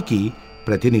సంప్రదాయానికి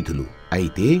ప్రతినిధులు.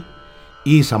 అయితే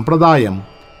ఈ సంప్రదాయం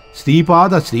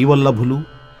శ్రీపాద శ్రీవల్లభులు,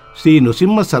 శ్రీ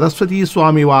నృసింహ సరస్వతీ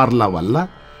స్వామివార్ల వల్ల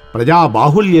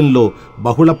ప్రజాబాహుల్యంలో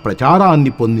బహుళ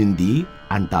ప్రచారాన్ని పొందింది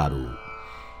అంటారు.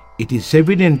 It is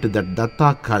evident that Datta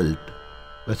cult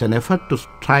was an effort to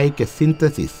strike a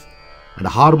synthesis and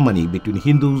harmony between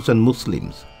Hindus and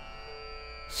Muslims.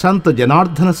 Sant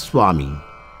Janardhana Swami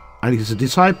and his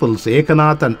disciples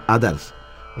Ekanath and others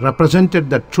represented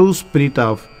the true spirit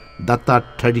of Datta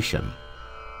tradition.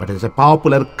 But as a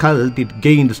popular cult, it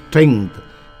gained strength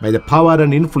by the power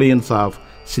and influence of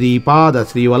Sripada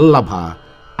Srivallabha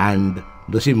and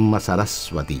Nృసింహ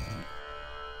Saraswati.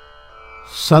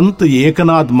 Sant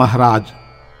Eknath Maharaj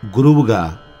గురువుగా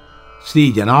శ్రీ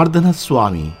జనార్దన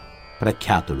స్వామి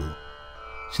ప్రఖ్యాతుడు.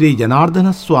 శ్రీ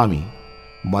జనార్దన స్వామి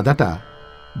మొదట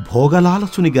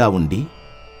భోగలాలసునిగా ఉండి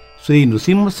శ్రీ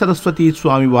నృసింహ సరస్వతీ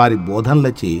స్వామి వారి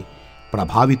బోధనలచే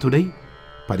ప్రభావితుడై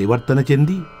పరివర్తన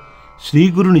చెంది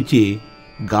శ్రీగురునిచే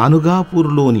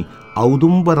గానుగాపూర్లోని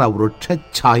ఔదుంబర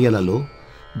వృక్షఛాయలలో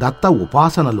దత్త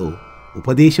ఉపాసనలో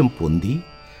ఉపదేశం పొంది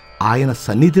ఆయన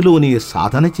సన్నిధిలోనే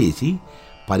సాధన చేసి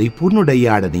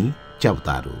పరిపూర్ణుడయ్యాడని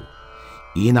చెబుతారు.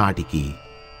 ఈనాటికి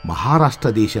మహారాష్ట్ర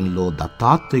దేశంలో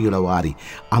దత్తాత్రేయుల వారి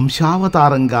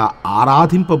అంశావతారంగా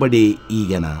ఆరాధింపబడే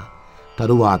ఈయన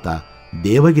తరువాత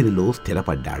దేవగిరిలో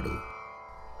స్థిరపడ్డాడు.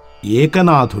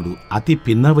 ఏకనాథుడు అతి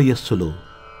పిన్న వయస్సులో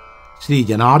శ్రీ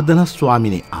జనార్దన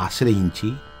స్వామిని ఆశ్రయించి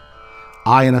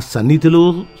ఆయన సన్నిధిలో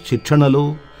శిక్షణలో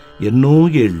ఎన్నో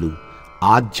ఏళ్ళు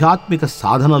ఆధ్యాత్మిక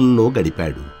సాధనల్లో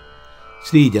గడిపాడు.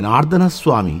 శ్రీ జనార్దన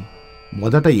స్వామి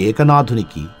మొదట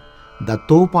ఏకనాథునికి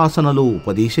దత్తోపాసనలో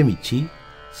ఉపదేశమిచ్చి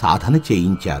సాధన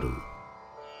చేయించారు.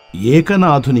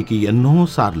 ఏకనాథునికి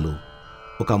ఎన్నోసార్లు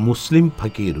ఒక ముస్లిం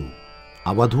ఫకీరు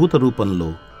అవధూత రూపంలో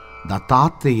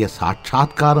దత్తాత్రేయ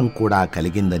సాక్షాత్కారం కూడా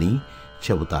కలిగిందని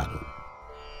చెబుతారు.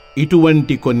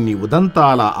 ఇటువంటి కొన్ని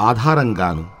ఉదంతాల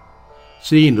ఆధారంగాను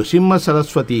శ్రీ నృసింహ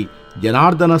సరస్వతి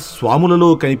జనార్దన స్వాములలో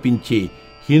కనిపించే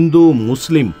హిందూ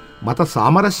ముస్లిం మత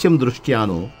సామరస్యం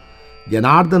దృష్ట్యాను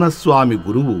జనార్దన స్వామి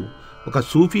గురువు ఒక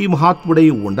సూఫీ మహాత్ముడై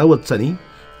ఉండవచ్చని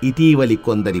ఇటీవలి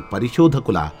కొందరి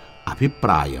పరిశోధకుల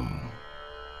అభిప్రాయం.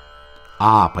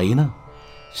 ఆ పైన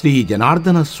శ్రీ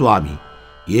జనార్దన స్వామి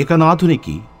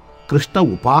ఏకనాథునికి కృష్ణ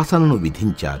ఉపాసనను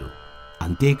విధించారు.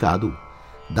 అంతేకాదు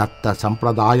దత్త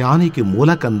సంప్రదాయానికి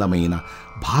మూలకందమైన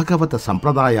భాగవత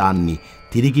సంప్రదాయాన్ని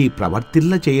తిరిగి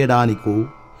ప్రవర్తిల్ల చేయడానికో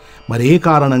మరే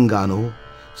కారణంగానో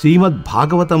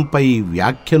శ్రీమద్భాగవతంపై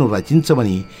వ్యాఖ్యను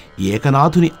రచించమని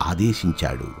ఏకనాథుని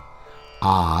ఆదేశించాడు.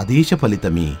 ఆ ఆదేశ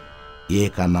ఫలితమే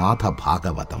ఏకనాథ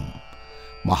భాగవతం.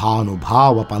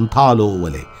 మహానుభావ పంథాలో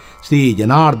వలె శ్రీ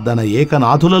జనార్దన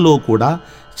ఏకనాథులలో కూడా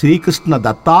శ్రీకృష్ణ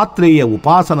దత్తాత్రేయ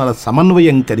ఉపాసనల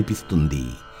సమన్వయం కనిపిస్తుంది.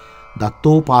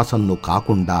 దత్తోపాసనను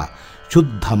కాకుండా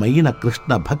శుద్ధమైన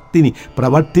కృష్ణ భక్తిని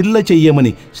ప్రవర్తిల్ల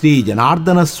చెయ్యమని శ్రీ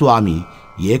జనార్దన స్వామి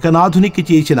ఏకనాథునికి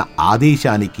చేసిన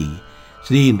ఆదేశానికి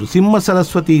శ్రీ నృసింహ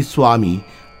సరస్వతీ స్వామి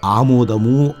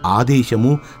ఆమోదము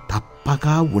ఆదేశము తప్పక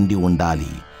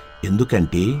ఉండాలి.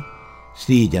 ఎందుకంటే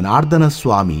శ్రీ జనార్దన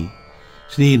స్వామి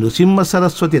శ్రీ నృసింహ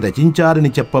సరస్వతి రచించారని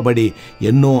చెప్పబడే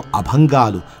ఎన్నో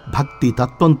అభంగాలు భక్తి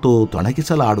తత్వంతో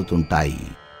తొణకిసలాడుతుంటాయి.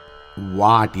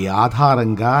 వాటి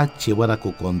ఆధారంగా చివరకు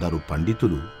కొందరు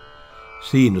పండితులు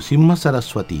శ్రీ నృసింహ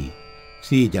సరస్వతి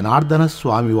శ్రీ జనార్దన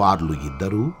స్వామివార్లు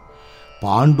ఇద్దరూ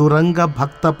పాండురంగ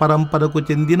భక్త పరంపరకు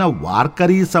చెందిన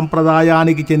వార్కరీ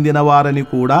సంప్రదాయానికి చెందినవారని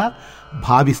కూడా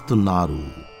భావిస్తున్నారు.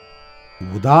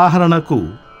 ఉదాహరణకు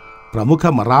ప్రముఖ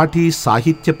మరాఠీ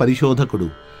సాహిత్య పరిశోధకుడు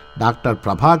డాక్టర్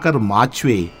ప్రభాకర్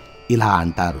మాచ్వే ఇలా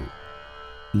అంటారు: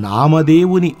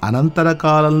 నామదేవుని అనంతర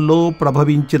కాలంలో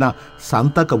ప్రభవించిన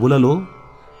సంత కవులలో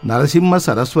నరసింహ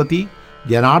సరస్వతి,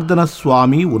 జనార్దన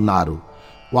స్వామి ఉన్నారు.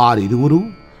 వారిరువురు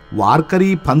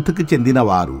వార్కరీ పంథ్కి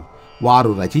చెందినవారు.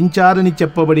 వారు రచించారని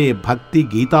చెప్పబడే భక్తి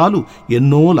గీతాలు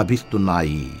ఎన్నో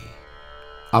లభిస్తున్నాయి.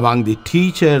 Among the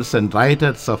teachers and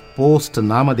writers of post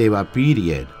Namdeva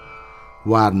period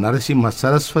were Narasimha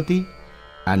Saraswati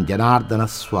and Janardana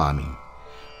Swami.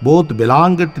 Both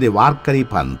belonged to the Varkari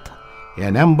Panth.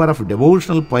 A number of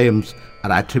devotional poems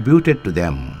are attributed to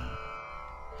them.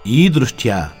 ఈ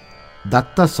దృష్ట్యా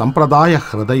దత్త సంప్రదాయ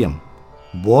హృదయం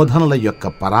బోధనల యొక్క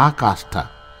పరాకాష్ఠ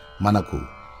మనకు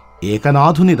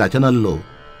ఏకనాథుని రచనల్లో,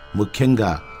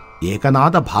 ముఖ్యంగా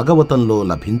ఏకనాథ భాగవతంలో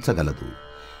లభించగలదు.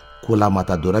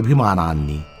 కులమత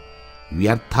దురభిమానాన్ని,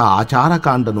 వ్యర్థ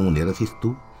ఆచారకాండను నిరసిస్తూ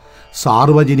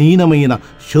సార్వజనీనమైన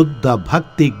శుద్ధ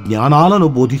భక్తి జ్ఞానాలను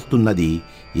బోధిస్తున్నది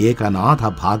ఏకనాథ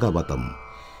భాగవతం.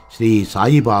 శ్రీ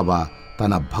సాయిబాబా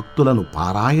తన భక్తులను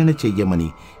పారాయణ చెయ్యమని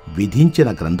విధించిన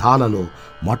గ్రంథాలలో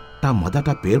మొట్టమొదట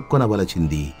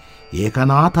పేర్కొనవలసింది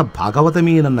ఏకనాథ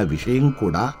భాగవతమేనన్న విషయం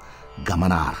కూడా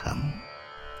గమనార్హం.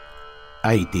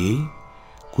 అయితే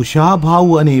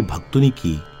కుశాభావు అనే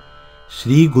భక్తునికి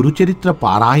శ్రీ గురుచరిత్ర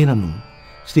పారాయణను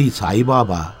శ్రీ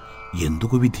సాయిబాబా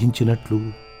ఎందుకు విధించినట్లు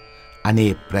అనే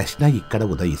ప్రశ్న ఇక్కడ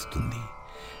ఉదయిస్తుంది.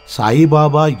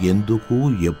 సాయిబాబా ఎందుకు,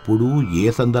 ఎప్పుడు, ఏ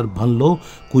సందర్భంలో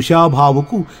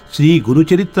కుశాభావుకు శ్రీ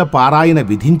గురుచరిత్ర పారాయణ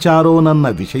విధించారోనన్న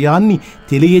విషయాన్ని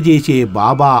తెలియజేసే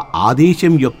బాబా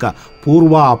ఆదేశం యొక్క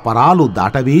పూర్వాపరాలు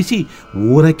దాటవేసి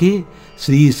ఊరకే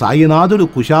శ్రీ సాయినాథుడు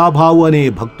కుశాభావు అనే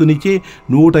భక్తునిచే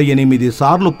 108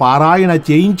 సార్లు పారాయణ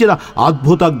చేయించిన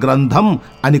అద్భుత గ్రంథం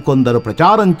అని కొందరు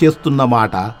ప్రచారం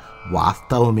చేస్తున్నమాట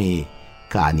వాస్తవమే.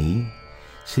 కానీ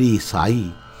శ్రీ సాయి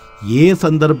ఏ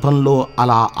సందర్భంలో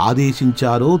అలా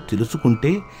ఆదేశించారో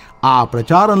తెలుసుకుంటే ఆ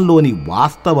ప్రచారంలోని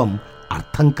వాస్తవం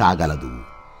అర్థం కాగలదు.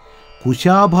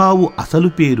 కుశాభావు అసలు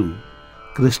పేరు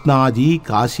కృష్ణాజీ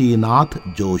కాశీనాథ్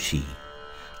జోషి.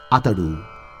 అతడు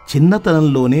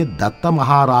చిన్నతనంలోనే దత్త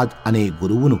మహారాజ్ అనే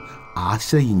గురువును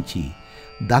ఆశ్రయించి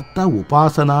దత్త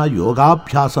ఉపాసన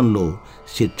యోగాభ్యాసంలో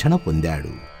శిక్షణ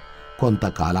పొందాడు.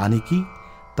 కొంతకాలానికి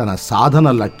తన సాధన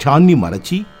లక్ష్యాన్ని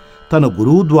మరచి తన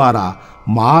గురువు ద్వారా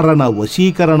మారణ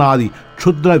వశీకరణాది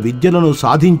క్షుద్ర విద్యలను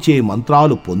సాధించే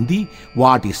మంత్రాలు పొంది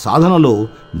వాటి సాధనలో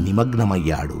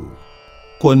నిమగ్నమయ్యాడు.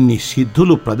 కొన్ని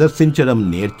సిద్ధులు ప్రదర్శించడం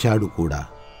నేర్చాడు కూడా.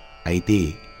 అయితే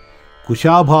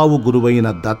కుశాభావు గురువైన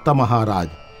దత్త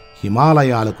మహారాజ్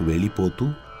హిమాలయాలకు వెళ్ళిపోతూ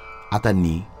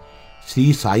అతన్ని శ్రీ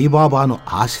సాయిబాబాను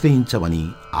ఆశ్రయించమని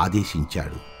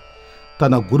ఆదేశించాడు.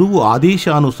 తన గురువు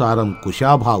ఆదేశానుసారం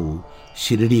కుశాభావు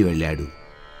షిరిడీ వెళ్ళాడు.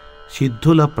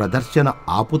 సిద్ధుల ప్రదర్శన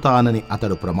ఆపుతానని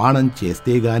అతడు ప్రమాణం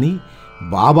చేస్తేగాని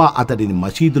బాబా అతడిని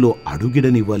మసీదులో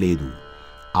అడుగిడనివ్వలేదు.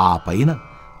 ఆ పైన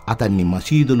అతన్ని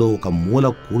మసీదులో ఒక మూల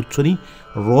కూర్చుని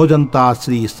రోజంతా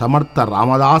శ్రీ సమర్థ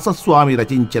రామదాసస్వామి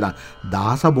రచించిన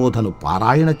దాసబోధను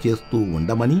పారాయణ చేస్తూ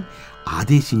ఉండమని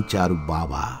ఆదేశించారు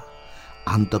బాబా.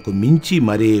 అంతకు మించి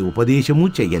మరే ఉపదేశమూ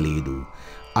చెయ్యలేదు.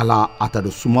 అలా అతడు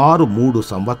సుమారు 3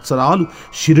 సంవత్సరాలు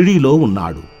షిరిడీలో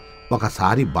ఉన్నాడు.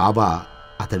 ఒకసారి బాబా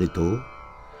అతడితో,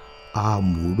 "ఆ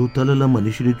 3 తలల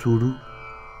మనిషిని చూడు"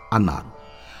 అన్నారు.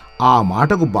 ఆ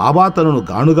మాటకు బాబా తనను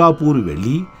గాణుగాపూరు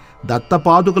వెళ్ళి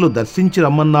దత్తపాదుకలు దర్శించి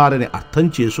రమ్మన్నారని అర్థం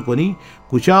చేసుకొని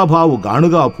కుశాభావు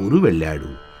గాణుగాపూరు వెళ్ళాడు.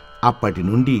 అప్పటి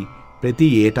నుండి ప్రతి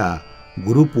ఏటా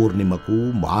గురు పూర్ణిమకు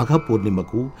మాఘ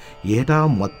పూర్ణిమకు ఏటా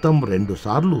మొత్తం 2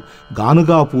 సార్లు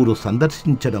గాణుగాపూరు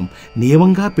సందర్శించడం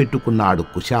నియమంగా పెట్టుకున్నాడు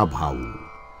కుశాభావు.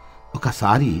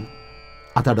 ఒకసారి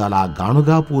అతడు అలా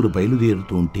గాణుగాపూరు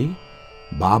బయలుదేరుతుంటే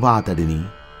బాబా అతడిని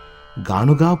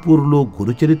గాణుగాపూరులో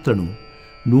గురుచరిత్రను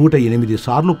 108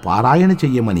 సార్లు పారాయణ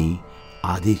చెయ్యమని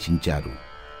ఆదేశించారు.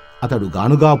 అతడు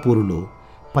గాణుగాపూరులో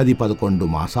 10-11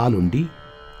 మాసాలుండి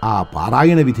ఆ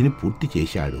పారాయణ విధిని పూర్తి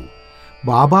చేశాడు.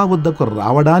 బాబా వద్దకు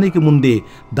రావడానికి ముందే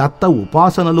దత్త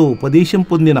ఉపాసనలో ఉపదేశం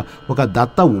పొందిన ఒక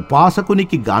దత్త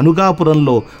ఉపాసకునికి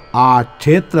గాణుగాపురంలో ఆ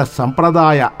క్షేత్ర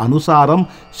సంప్రదాయ అనుసారం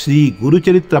శ్రీ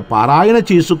గురుచరిత్ర పారాయణ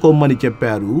చేసుకోమని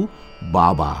చెప్పారు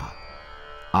బాబా.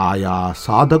 ఆయా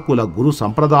సాధకుల గురు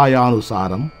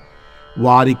సంప్రదాయానుసారం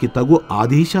వారికి తగు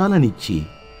ఆదేశాలనిచ్చి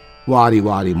వారి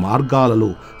వారి మార్గాలలో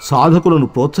సాధకులను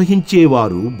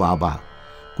ప్రోత్సహించేవారు బాబా.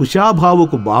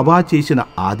 కుశాభావుకు బాబా చేసిన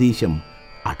ఆదేశం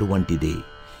అటువంటిదే.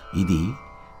 ఇది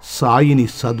సాయిని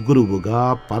సద్గురువుగా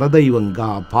పరదైవంగా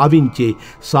భావించే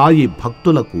సాయి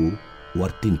భక్తులకు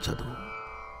వర్తించదు.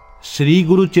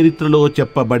 శ్రీగురు చరిత్రలో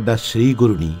చెప్పబడ్డ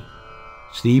శ్రీగురుని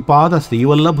శ్రీపాద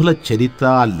శ్రీవల్లభుల చరిత్ర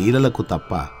లీలలకు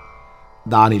తప్ప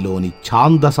దానిలోని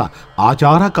ఛాందస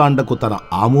ఆచారకాండకు తన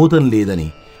ఆమోదం లేదని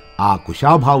ఆ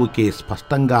కుశాభావుకే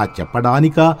స్పష్టంగా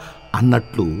చెప్పడానికా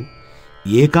అన్నట్లు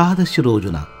ఏకాదశి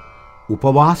రోజున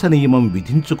ఉపవాస నియమం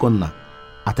విధించుకొన్న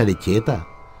అతడి చేత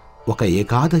ఒక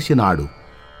ఏకాదశి నాడు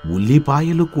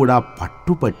ఉల్లిపాయలు కూడా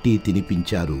పట్టుపట్టి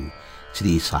తినిపించారు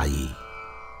శ్రీ సాయి.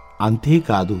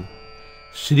 అంతేకాదు,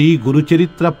 శ్రీ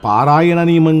గురుచరిత్ర పారాయణ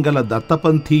నియమంగల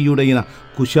దత్తపంథీయుడైన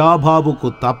కుశాభావుకు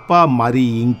తప్ప మరి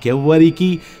ఇంకెవ్వరికీ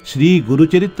శ్రీ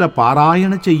గురుచరిత్ర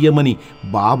పారాయణ చెయ్యమని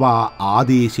బాబా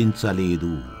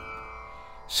ఆదేశించలేదు.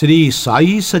 శ్రీ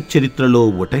సాయి సచ్చరిత్రలో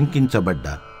ఉటంకించబడ్డ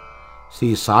శ్రీ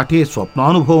సాఠే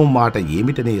స్వప్నానుభవం మాట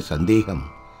ఏమిటనే సందేహం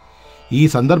ఈ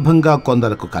సందర్భంగా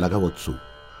కొందరకు కలగవచ్చు.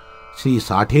 శ్రీ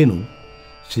సాఠేను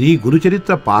శ్రీ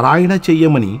గురుచరిత్ర పారాయణ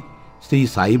చెయ్యమని శ్రీ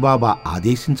సాయిబాబా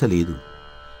ఆదేశించలేదు.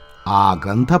 ఆ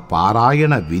గ్రంథ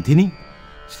పారాయణ విధిని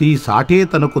శ్రీ సాఠే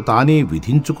తనకు తానే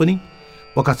విధించుకొని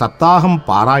 1 సప్తాహం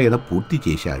పారాయణ పూర్తి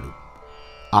చేశాడు.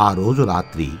 ఆ రోజు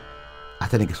రాత్రి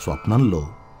అతనికి స్వప్నంలో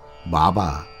బాబా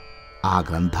ఆ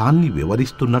గ్రంథాన్ని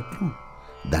వివరిస్తున్నట్లు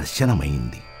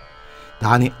దర్శనమైంది.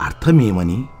 దాని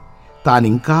అర్థమేమని,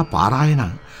 తానింకా పారాయణ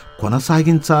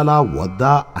కొనసాగించాలా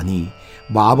వద్దా అని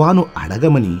బాబాను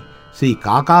అడగమని శ్రీ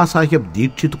కాకాసాహెబ్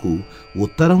దీక్షిత్కు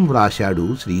ఉత్తరం వ్రాశాడు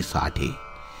శ్రీ సాఠే.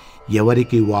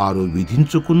 ఎవరికి వారు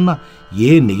విధించుకున్న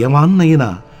ఏ నియమాన్నైనా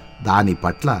దాని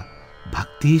పట్ల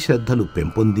భక్తి శ్రద్ధలు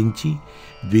పెంపొందించి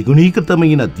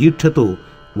ద్విగుణీకృతమైన దీక్షతో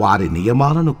వారి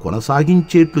నియమాలను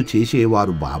కొనసాగించేట్లు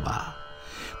చేసేవారు బాబా.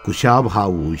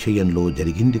 కుశాభావు విషయంలో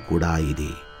జరిగింది కూడా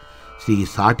ఇదే. శ్రీ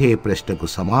సాఠే ప్రశ్నకు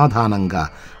సమాధానంగా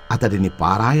అతడిని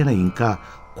పారాయణ ఇంకా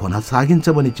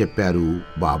కొనసాగించమని చెప్పారు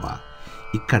బాబా.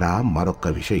 ఇక్కడ మరొక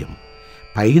విషయం.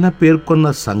 పైన పేర్కొన్న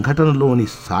సంఘటనలోని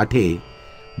సాఠే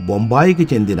బొంబాయికి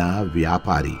చెందిన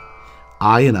వ్యాపారి.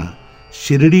 ఆయన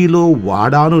షిరిడీలో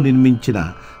వాడాను నిర్మించిన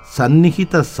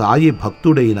సన్నిహిత సాయి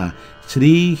భక్తుడైన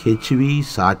శ్రీ హెచ్వి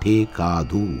సాఠే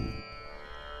కాదు.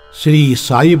 శ్రీ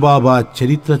సాయిబాబా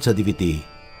చరిత్ర చదివితే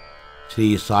శ్రీ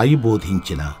సాయి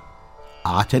బోధించిన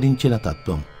ఆచరించిన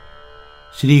తత్వం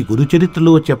శ్రీ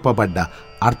గురుచరిత్రలో చెప్పబడ్డ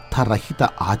అర్థరహిత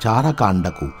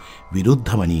ఆచారకాండకు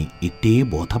విరుద్ధమని ఇట్టే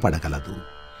బోధపడగలదు.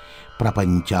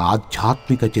 ప్రపంచ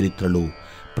ఆధ్యాత్మిక చరిత్రలో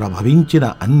ప్రభవించిన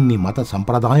అన్ని మత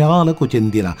సంప్రదాయాలకు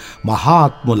చెందిన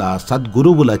మహాత్ముల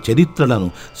సద్గురువుల చరిత్రలను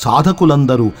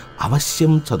సాధకులందరూ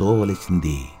అవశ్యం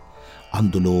చదవవలసిందే.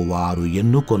 అందులో వారు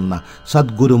ఎన్నుకొన్న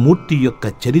సద్గురుమూర్తి యొక్క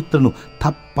చరిత్రను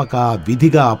తప్పక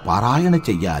విధిగా పారాయణ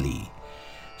చెయ్యాలి.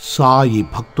 సాయి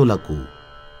భక్తులకు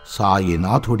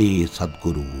సాయినాథుడే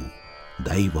సద్గురువు,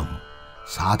 దైవం,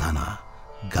 సాధన,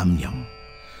 గమ్యం.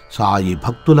 సాయి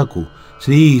భక్తులకు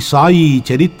శ్రీ సాయి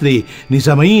చరిత్రే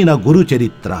నిజమైన గురు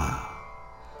చరిత్ర.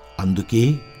 అందుకే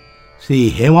శ్రీ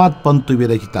హేమాడ్ పంతు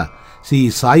విరచిత శ్రీ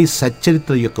సాయి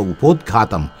సచ్చరిత్ర యొక్క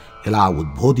ఉపోద్ఘాతం ఇలా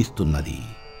ఉద్బోధిస్తున్నది.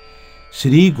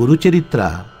 శ్రీ గురుచరిత్ర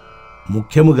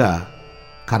ముఖ్యముగా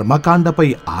కర్మకాండపై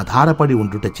ఆధారపడి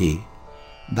ఉండుటచే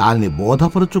దానిని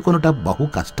బోధపరుచుకొనుట బహు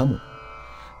కష్టము.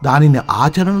 దానిని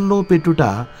ఆచరణలో పెట్టుట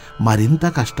మరింత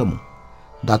కష్టము.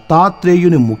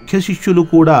 దత్తాత్రేయుని ముఖ్య శిష్యులు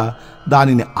కూడా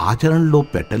దానిని ఆచరణలో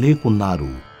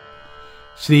పెట్టలేకున్నారు.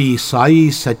 శ్రీ సాయి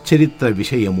సచ్చరిత్ర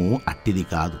విషయము అట్టిది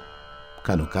కాదు.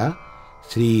 కనుక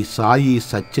శ్రీ సాయి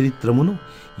సచ్చరిత్రమును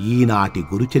ఈనాటి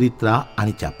గురుచరిత్ర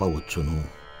అని చెప్పవచ్చును.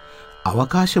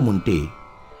 అవకాశముంటే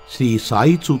శ్రీ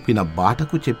సాయి చూపిన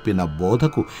బాటకు చెప్పిన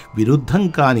బోధకు విరుద్ధం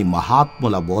కాని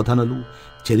మహాత్ముల బోధనలు,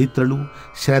 చరిత్రలు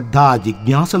శ్రద్ధా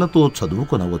జిజ్ఞాసలతో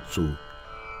చదువుకొనవచ్చు.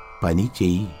 పని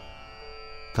చేయి,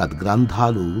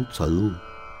 సద్గ్రంథాలు చదువు,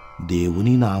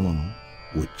 దేవుని నామం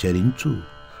ఉచ్చరించు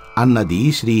అన్నది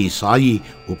శ్రీ సాయి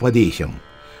ఉపదేశం.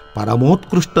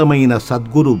 పరమోత్కృష్టమైన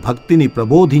సద్గురు భక్తిని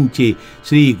ప్రబోధించే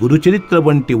శ్రీ గురుచరిత్ర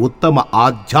వంటి ఉత్తమ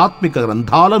ఆధ్యాత్మిక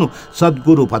గ్రంథాలను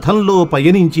సద్గురు పథంలో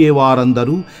పయనించే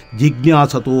వారందరూ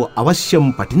జిజ్ఞాసతో అవశ్యం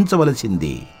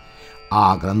పఠించవలసిందే. ఆ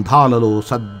గ్రంథాలలో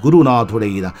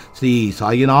సద్గురునాథుడైన శ్రీ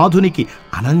సాయినాథునికి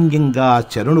అనన్యంగా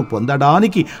శరణు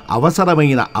పొందడానికి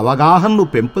అవసరమైన అవగాహనను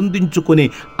పెంపొందించుకునే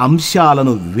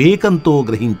అంశాలను వివేకంతో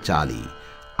గ్రహించాలి.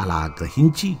 అలా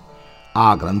గ్రహించి ఆ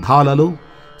గ్రంథాలలో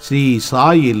శ్రీ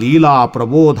సాయి లీలా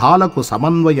ప్రబోధాలకు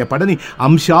సమన్వయపడని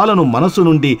అంశాలను మనసు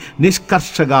నుండి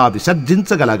నిష్కర్షగా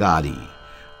విసర్జించగలగాలి.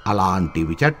 అలాంటి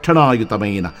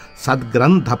విచక్షణాయుతమైన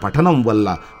సద్గ్రంథ పఠనం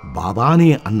వల్ల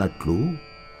బాబానే అన్నట్లు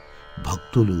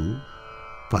భక్తులు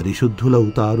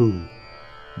పరిశుద్ధులవుతారు.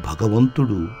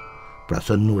 భగవంతుడు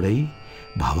ప్రసన్నుడై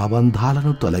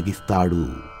భవబంధాలను తొలగిస్తాడు.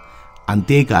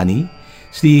 అంతేకాని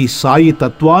శ్రీ సాయి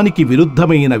తత్వానికి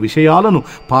విరుద్ధమైన విషయాలను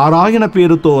పారాయణ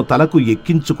పేరుతో తలకు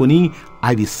ఎక్కించుకుని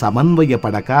అవి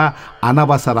సమన్వయపడక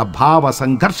అనవసర భావ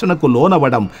సంఘర్షణకు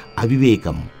లోనవడం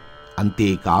అవివేకం.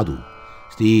 అంతేకాదు,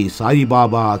 శ్రీ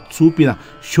సాయిబాబా చూపిన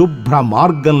శుభ్ర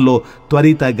మార్గంలో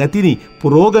త్వరితగతిని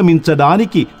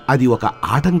పురోగమించడానికి అది ఒక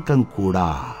ఆటంకం కూడా.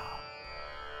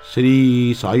 శ్రీ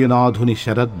సాయినాథుని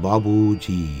శరత్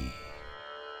బాబూజీ.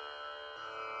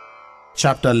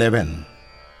 చాప్టర్ 11.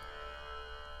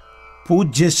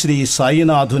 పూజ్య శ్రీ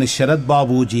సాయినాథుని శరత్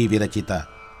బాబూజీ విరచిత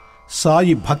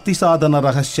సాయి భక్తి సాధన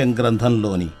రహస్యం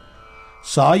గ్రంథంలోని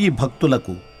సాయి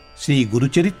భక్తులకు శ్రీ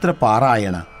గురుచరిత్ర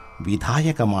పారాయణ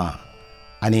విధాయకమా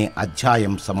అనే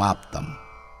అధ్యాయం సమాప్తం.